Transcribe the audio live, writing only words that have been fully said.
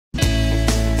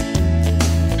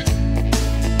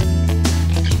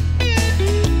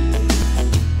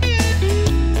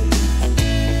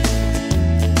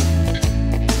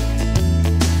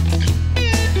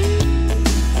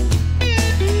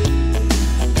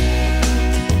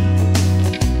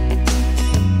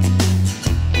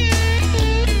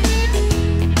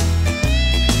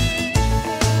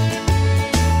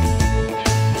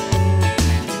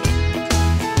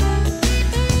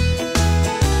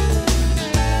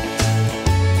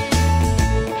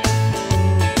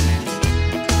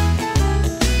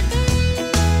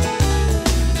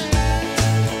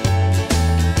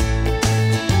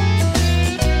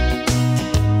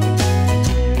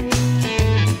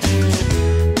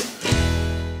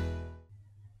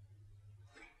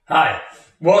Hi,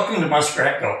 welcome to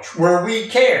Muskrat Gulch, where we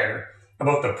care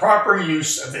about the proper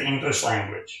use of the English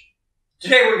language.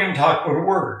 Today we're going to talk about a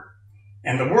word,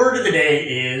 and the word of the day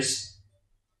is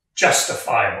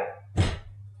justifiable.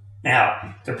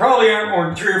 Now, there probably aren't more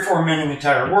than 3 or 4 men in the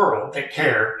entire world that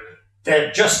care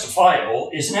that justifiable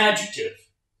is an adjective,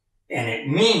 and it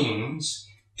means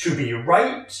to be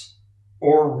right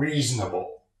or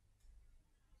reasonable.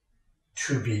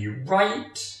 To be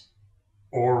right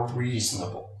or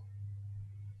reasonable.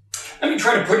 Let me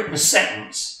try to put it in a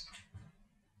sentence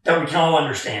that we can all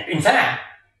understand. In fact,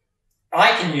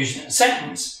 I can use it in a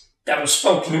sentence that was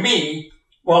spoken to me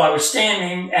while I was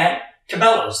standing at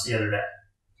Cabela's the other day.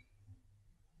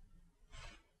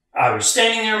 I was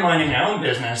standing there minding my own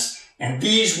business, and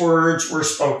these words were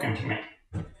spoken to me.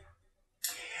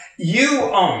 You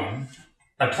own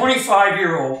a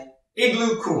 25-year-old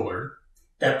Igloo cooler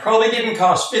that probably didn't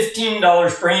cost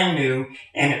 $15 brand new,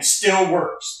 and it still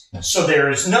works. So there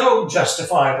is no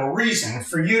justifiable reason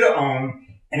for you to own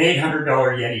an $800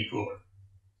 Yeti cooler.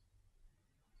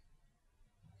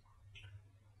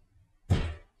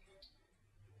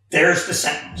 There's the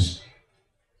sentence.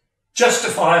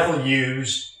 Justifiable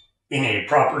used in a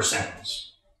proper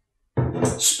sentence.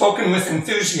 Spoken with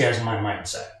enthusiasm, I might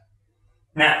say.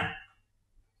 Now,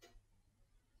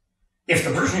 if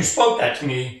the person who spoke that to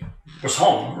me was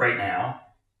home right now,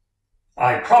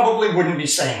 I probably wouldn't be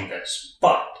saying this,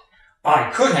 but I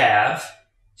could have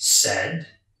said,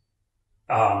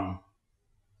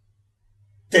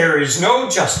 there is no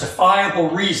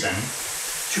justifiable reason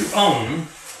to own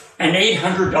an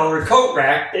 $800 coat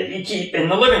rack that you keep in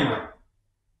the living room.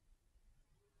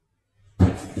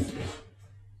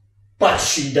 But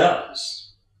she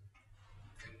does.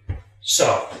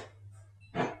 So,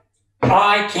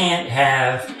 I can't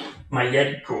have my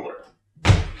Yeti cooler.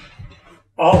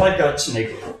 All I got's an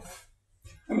Igloo.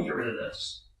 Let me get rid of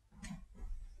this.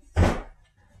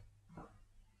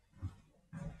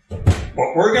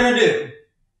 What we're going to do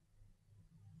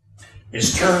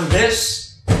is turn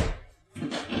this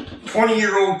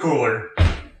 20-year-old cooler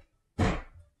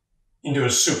into a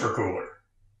Supercooler.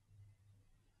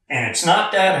 And it's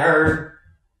not that hard,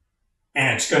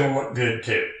 and it's going to look good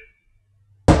too.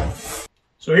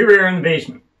 So here we are in the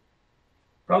basement.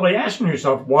 Probably asking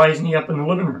yourself, why isn't he up in the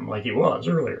living room like he was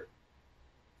earlier?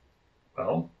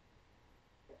 Well,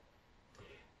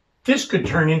 this could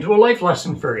turn into a life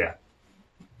lesson for you.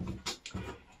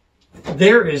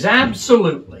 There is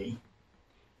absolutely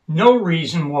no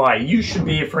reason why you should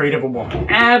be afraid of a woman.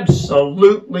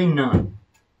 Absolutely none.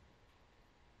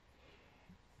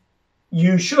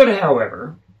 You should,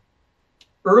 however,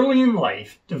 early in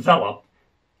life, develop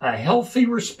a healthy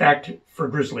respect for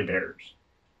grizzly bears.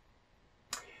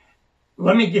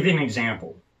 Let me give you an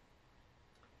example.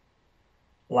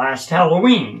 Last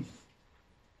Halloween,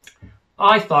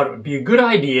 I thought it would be a good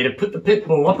idea to put the pit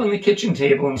bull up on the kitchen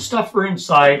table and stuff her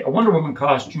inside a Wonder Woman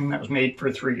costume that was made for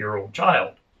a 3-year-old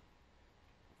child.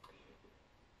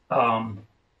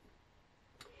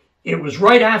 It was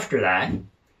right after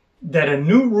that a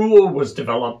new rule was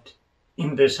developed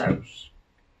in this house.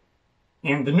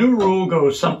 And the new rule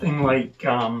goes something like,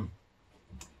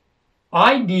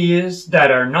 ideas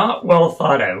that are not well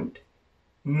thought out,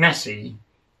 messy,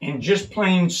 and just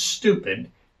plain stupid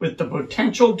with the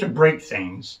potential to break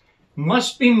things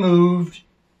must be moved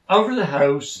out of the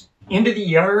house, into the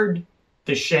yard,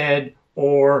 the shed,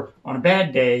 or, on a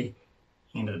bad day,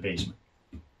 into the basement.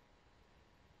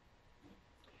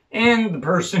 And the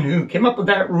person who came up with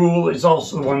that rule is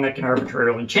also the one that can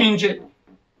arbitrarily change it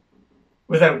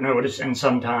without notice, and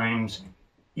sometimes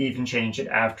even change it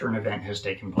after an event has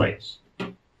taken place.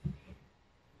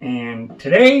 And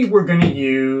today we're going to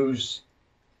use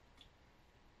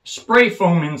spray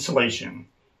foam insulation,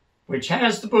 which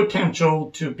has the potential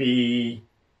to be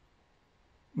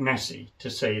messy,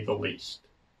 to say the least.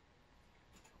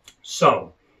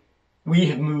 So, we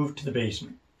have moved to the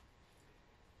basement.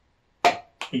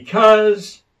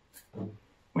 Because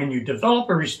when you develop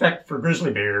a respect for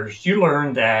grizzly bears, you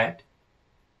learn that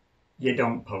you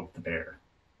don't poke the bear.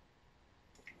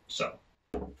 So,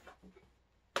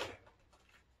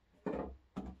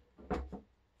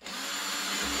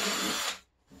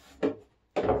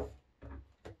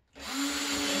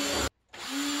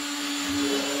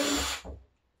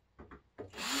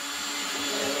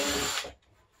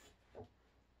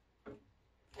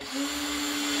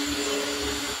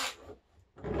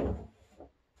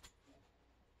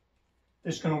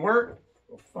 this going to work?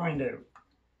 We'll find out.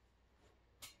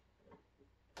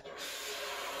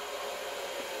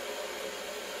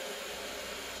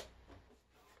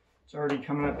 It's already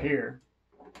coming up here.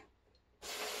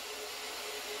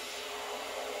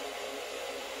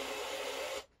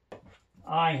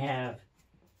 I have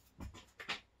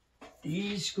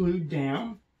these glued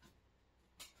down.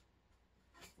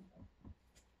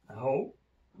 I hope.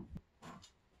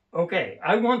 Okay,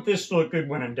 I want this to look good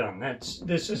when I'm done.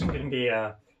 This isn't going to be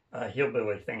a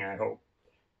hillbilly thing, I hope.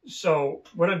 So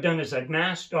what I've done is I've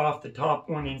masked off the top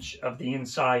 1 inch of the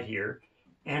inside here,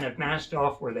 and I've masked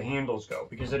off where the handles go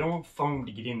because I don't want foam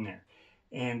to get in there.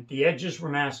 And the edges were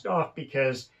masked off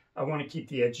because I want to keep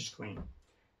the edges clean.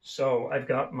 So I've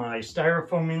got my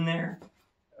styrofoam in there.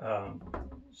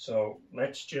 So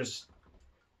let's just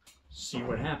see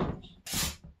what happens.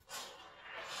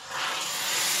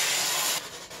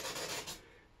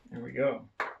 There we go.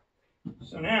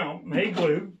 So now, my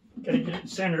glue, gotta get it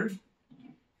centered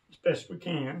as best we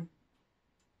can.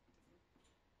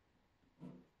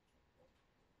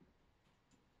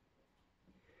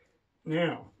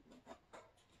 Now,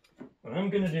 what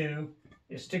I'm gonna do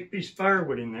is stick a piece of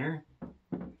firewood in there.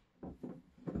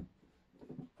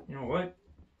 You know what?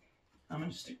 I'm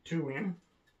gonna stick 2 in,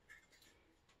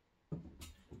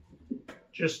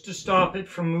 just to stop it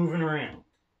from moving around.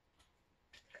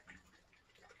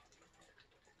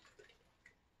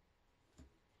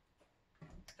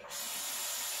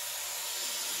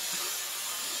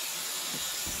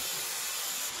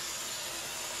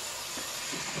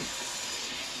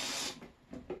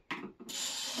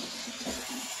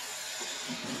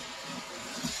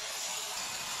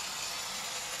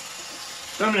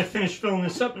 So I'm going to finish filling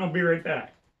this up and I'll be right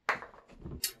back.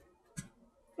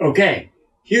 Okay,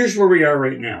 here's where we are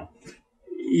right now.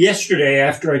 Yesterday,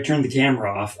 after I turned the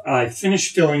camera off, I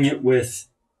finished filling it with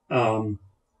the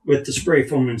spray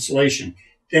foam insulation.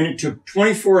 Then it took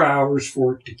 24 hours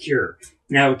for it to cure.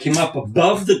 Now it came up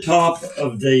above the top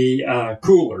of the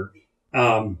cooler.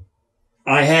 I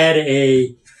had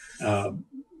a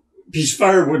piece of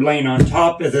firewood laying on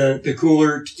top of the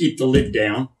cooler to keep the lid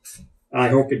down. I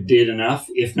hope it did enough.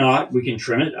 If not, we can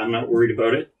trim it. I'm not worried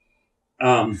about it.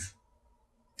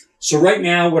 So right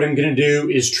now, what I'm going to do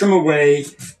is trim away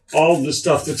all the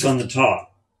stuff that's on the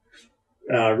top.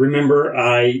 Remember,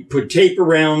 I put tape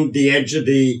around the edge of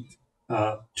the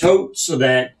tote so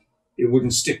that it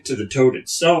wouldn't stick to the tote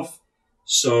itself.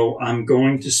 So I'm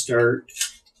going to start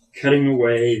cutting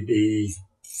away the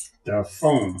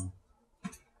foam.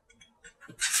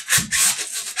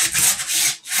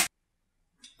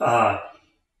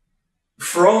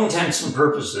 For all intents and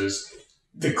purposes,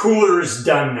 the cooler is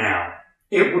done now.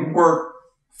 It would work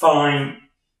fine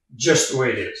just the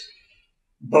way it is.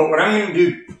 But what I'm going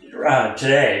to do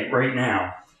today, right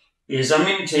now, is I'm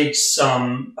going to take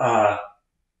some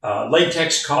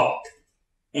latex caulk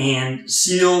and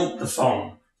seal the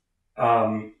foam.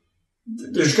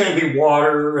 There's going to be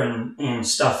water and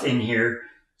stuff in here,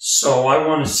 so I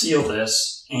want to seal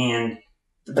this, and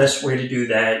the best way to do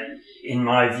that, in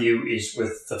my view, is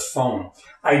with the foam.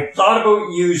 I thought about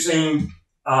using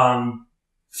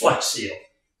Flex Seal,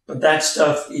 but that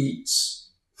stuff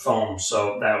eats foam,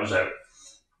 so that was out.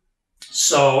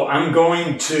 So I'm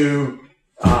going to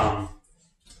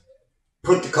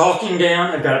put the caulking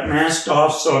down. I've got it masked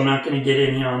off, so I'm not going to get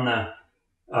any on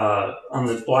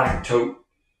the black tote.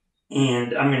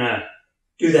 And I'm going to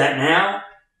do that now,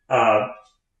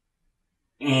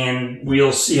 and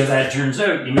we'll see how that turns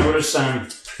out. You notice I'm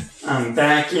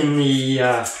back in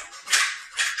the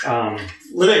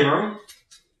living room.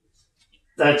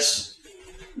 That's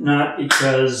not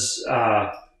because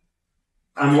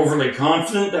I'm overly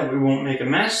confident that we won't make a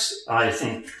mess. I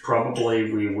think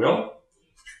probably we will.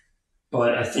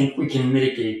 But I think we can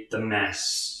mitigate the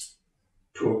mess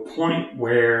to a point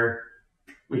where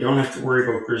we don't have to worry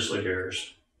about grizzly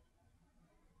bears.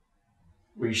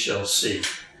 We shall see.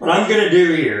 What I'm going to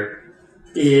do here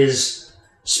is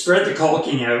spread the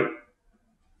caulking out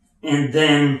and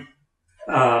then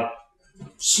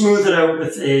smooth it out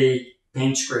with a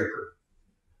paint scraper.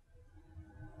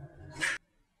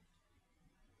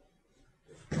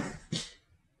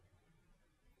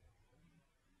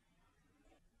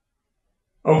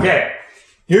 Okay,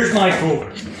 here's my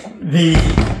cooler. The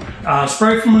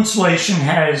spray foam insulation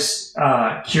has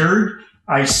cured.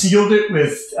 I sealed it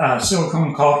with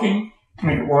silicone caulking to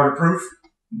make it waterproof.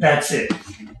 That's it.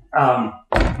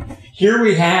 Here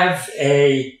we have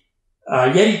a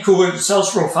Yeti cooler that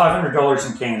sells for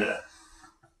 $500 in Canada.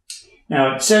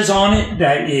 Now, it says on it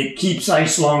that it keeps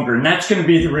ice longer, and that's going to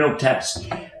be the real test.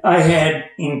 I had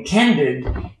intended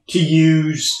to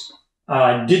use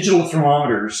digital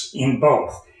thermometers in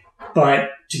both, but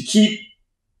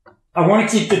I want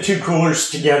to keep the two coolers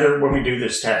together when we do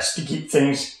this test to keep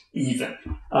things even.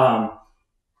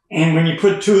 And when you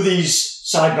put two of these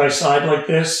side by side like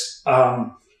this,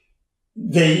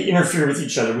 they interfere with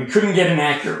each other. We couldn't get an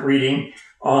accurate reading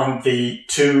on the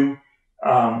two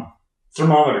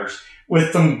thermometers.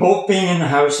 With them both being in the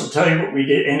house, I'll tell you what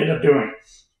we ended up doing.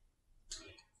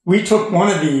 We took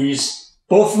one of these,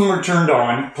 both of them were turned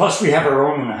on, plus we have our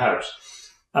own in the house.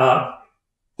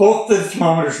 Both the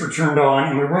thermometers were turned on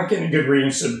and we weren't getting a good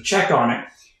reading, so to check on it,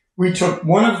 we took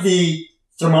one of the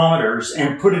thermometers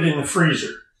and put it in the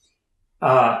freezer.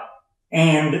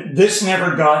 And this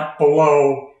never got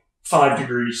below 5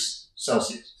 degrees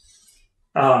Celsius.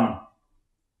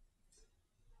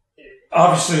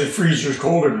 Obviously the freezer is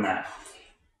colder than that.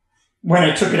 When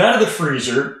I took it out of the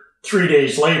freezer 3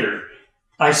 days later,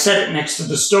 I set it next to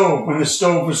the stove when the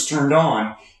stove was turned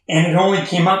on, and it only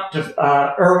came up to,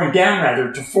 or went down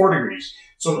rather, to 4 degrees.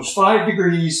 So it was 5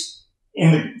 degrees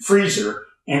in the freezer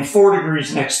and 4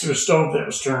 degrees next to a stove that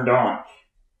was turned on.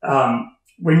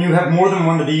 When you have more than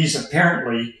one of these,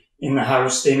 apparently, in the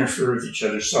house, they interfere with each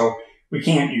other, so we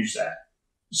can't use that.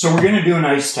 So we're going to do an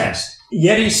ice test.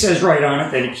 Yeti says right on it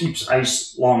that it keeps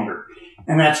ice longer,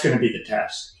 and that's going to be the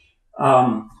test.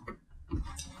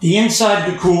 The inside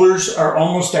of the coolers are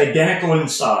almost identical in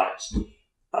size.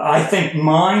 I think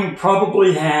mine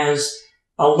probably has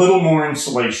a little more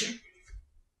insulation.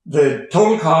 The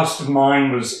total cost of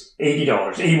mine was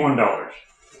 $80, $81.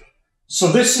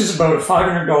 So this is about a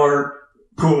 $500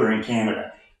 cooler in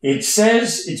Canada. It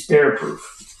says it's bear-proof.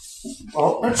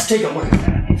 Well, let's take a look at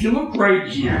that. If you look right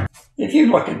here, if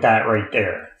you look at that right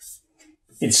there,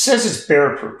 it says it's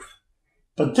bear-proof.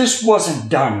 But this wasn't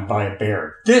done by a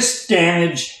bear. This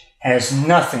damage has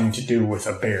nothing to do with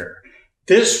a bear.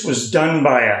 This was done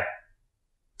by a...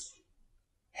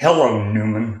 Hello,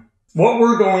 Newman. What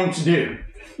we're going to do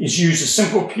is use a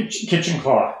simple kitchen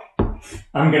clock.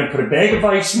 I'm going to put a bag of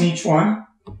ice in each one.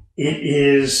 It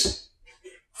is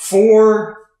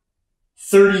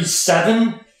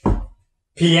 4:37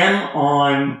 p.m.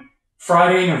 on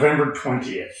Friday, November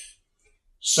 20th.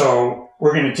 So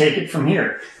we're going to take it from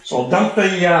here. So I'll dump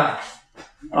the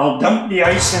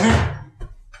ice in it.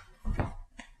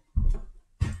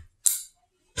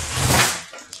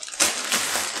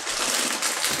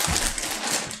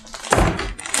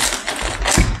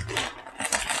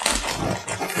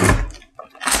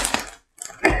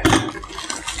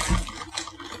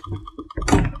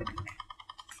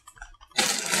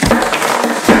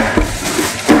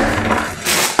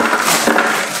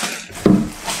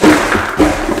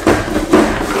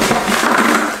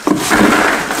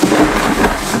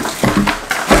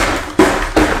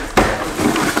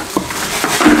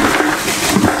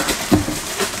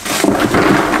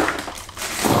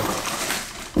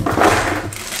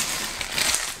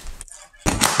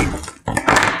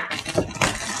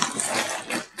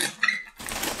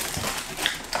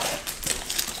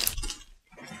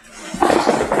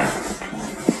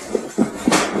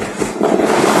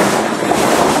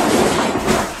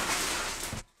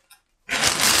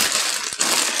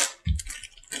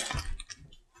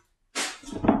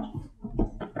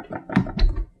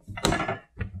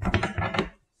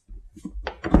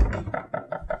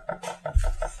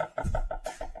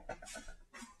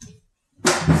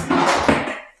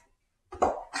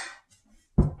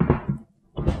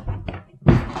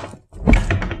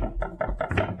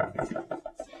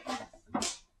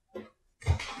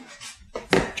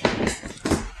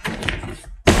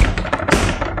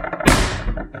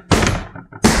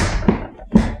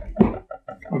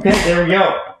 Okay, there we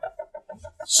go.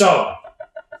 So,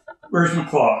 where's my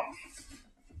clock?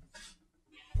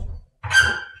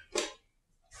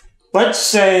 Let's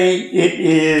say it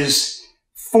is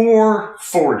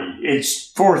 4:40.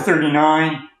 It's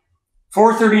 4:39.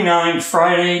 4:39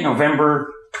 Friday,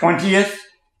 November 20th.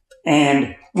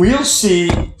 And we'll see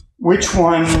which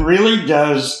one really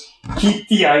does keep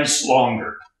the ice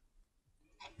longer.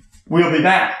 We'll be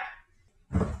back.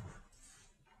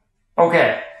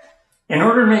 Okay. In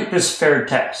order to make this fair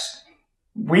test,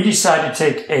 we decided to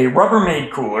take a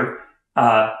Rubbermaid cooler.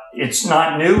 It's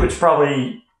not new. It's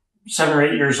probably 7 or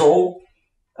 8 years old.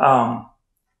 We're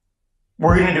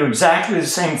going to do exactly the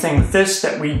same thing with this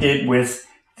that we did with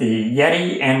the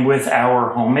Yeti and with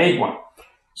our homemade one.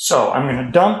 So I'm going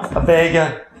to dump a bag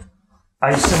of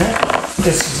ice in it.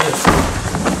 This is the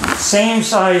same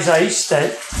size ice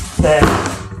that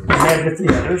we had with the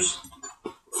others.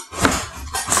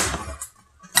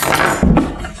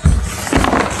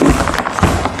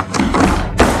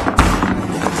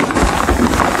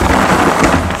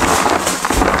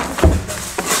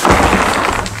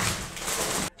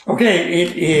 Okay,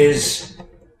 it is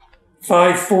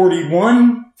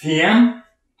 5:41 p.m.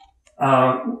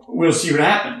 We'll see what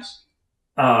happens.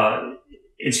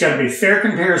 It's got to be a fair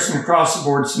comparison across the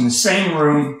board. It's in the same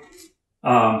room.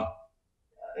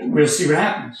 We'll see what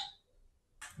happens.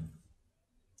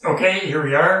 Okay, here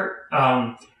we are.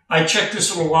 I checked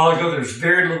this a little while ago. There's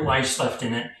very little ice left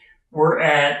in it. We're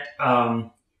at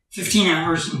 15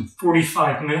 hours and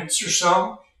 45 minutes or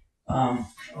so.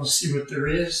 I'll see what there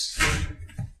is.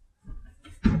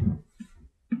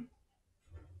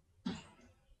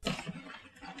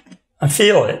 I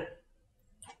feel it.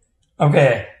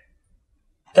 Okay.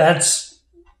 That's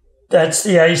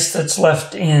the ice that's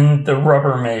left in the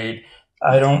Rubbermaid.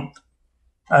 I don't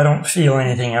feel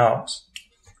anything else.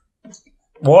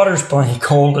 Water's plenty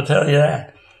cold, to tell you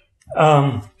that.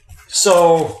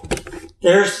 So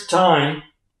there's the time.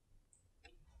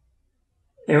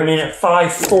 It went in at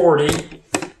 5:40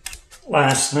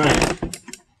 last night.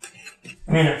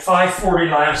 I mean, at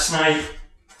 5:40 last night,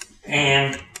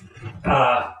 and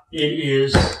it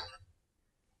is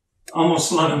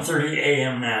almost 11:30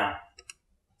 a.m. now.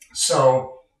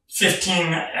 So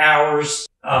 15 hours.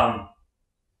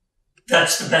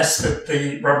 That's the best that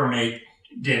the Rubbermaid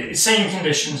did. Same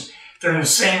conditions. They're in the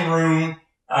same room.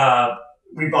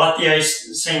 We bought the ice at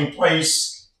the same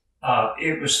place.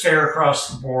 It was fair across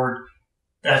the board.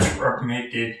 That's what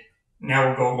Rubbermaid did. Now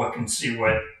we'll go look and see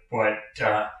what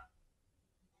the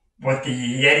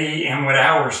Yeti and what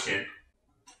ours did.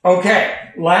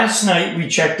 Okay, last night we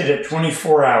checked it at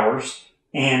 24 hours,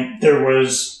 and there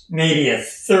was maybe a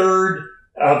third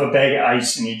of a bag of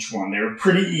ice in each one. They were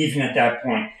pretty even at that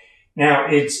point. Now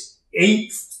it's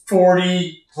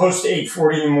 8:40, close to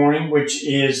 8:40 in the morning, which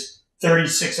is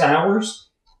 36 hours.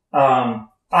 I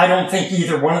don't think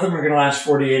either one of them are going to last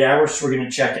 48 hours, so we're going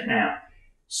to check it now.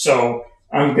 So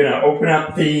I'm going to open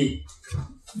up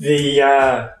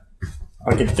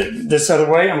I'll get this out of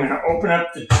the way. I'm going to open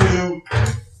up the two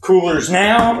coolers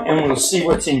now, and we'll see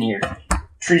what's in here.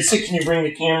 Teresa, can you bring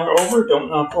the camera over? Don't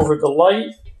knock over the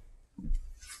light.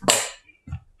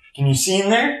 Can you see in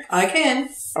there? I can.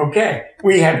 Okay.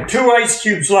 We have 2 ice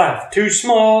cubes left. 2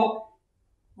 small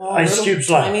ice cubes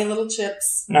left. Tiny little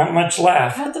chips. Not much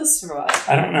left. How'd those survive?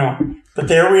 I don't know. But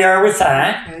there we are with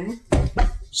that. Okay.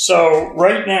 So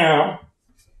right now,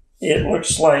 it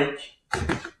looks like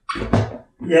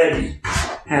Yeti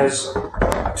has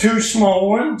 2 small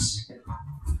ones.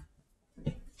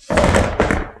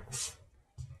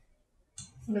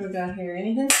 What do we got here?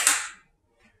 Anything?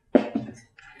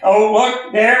 Oh,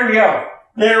 look. There we go.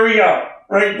 There we go.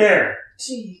 Right there.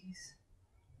 Jeez.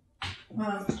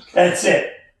 Wow. That's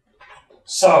it.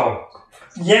 So,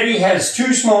 Yeti has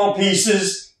 2 small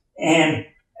pieces, and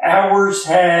ours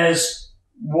has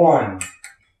 1.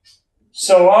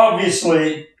 So,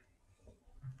 obviously,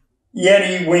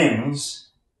 Yeti wins.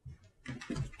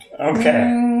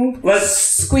 Okay. Let's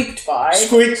squeaked by.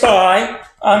 Squeak by.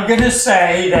 I'm going to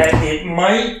say that it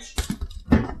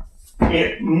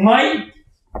might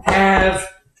have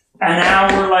an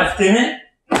hour left in it.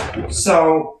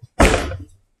 So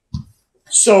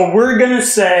we're going to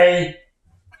say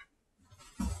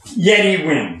Yeti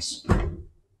wins.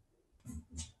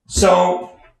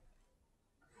 So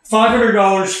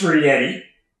 $500 for Yeti,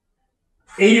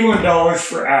 $81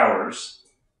 for ours.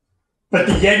 But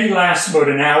the Yeti lasts about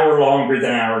an hour longer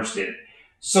than ours did.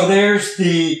 So there's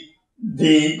the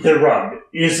rub.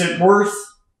 Is it worth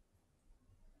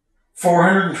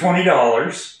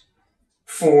 $420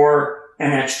 for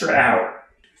an extra hour?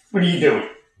 What are you doing?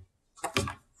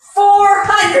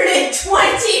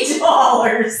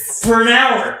 $420 for an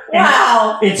hour.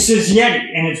 Wow. And it says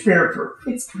Yeti, and it's bear proof.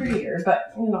 It's prettier,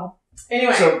 but you know.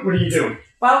 Anyway. So what are you doing?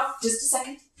 Well, just a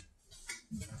second.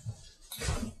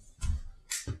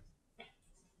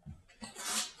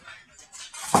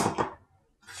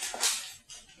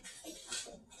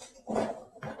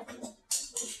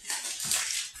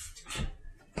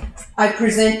 I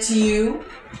present to you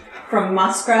from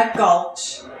Muskrat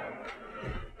Gulch,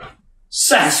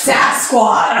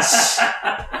 Sasquatch.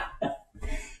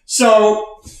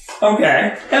 So,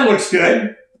 okay, that looks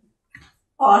good.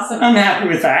 Awesome. I'm happy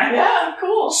with that. Yeah,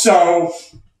 cool. So,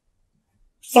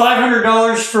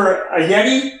 $500 for a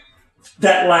Yeti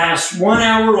that lasts 1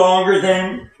 hour longer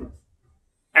than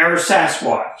our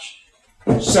Sasquatch.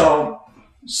 So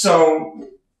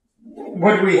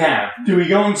what do we have? Do we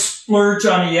go and splurge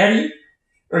on a Yeti,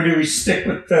 or do we stick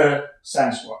with the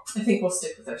Sasquatch? I think we'll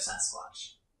stick with our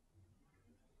Sasquatch.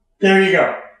 There you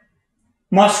go.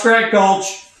 Muskrat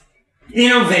Gulch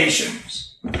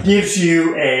Innovations gives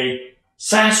you a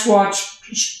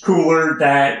Sasquatch cooler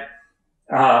that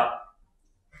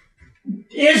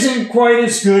isn't quite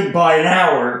as good by an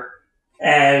hour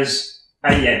as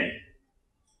a Yeti.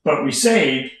 But we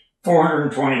saved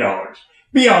 $420.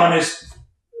 Be honest,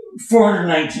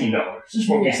 $419 is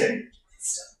what we saved.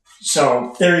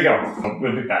 So there you go.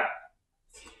 We'll be back.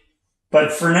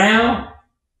 But for now,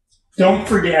 don't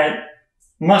forget,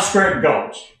 Muskrat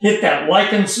Gulch. Hit that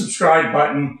like and subscribe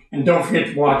button, and don't forget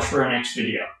to watch for our next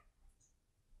video.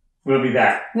 We'll be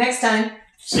back. Next time.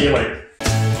 See you later.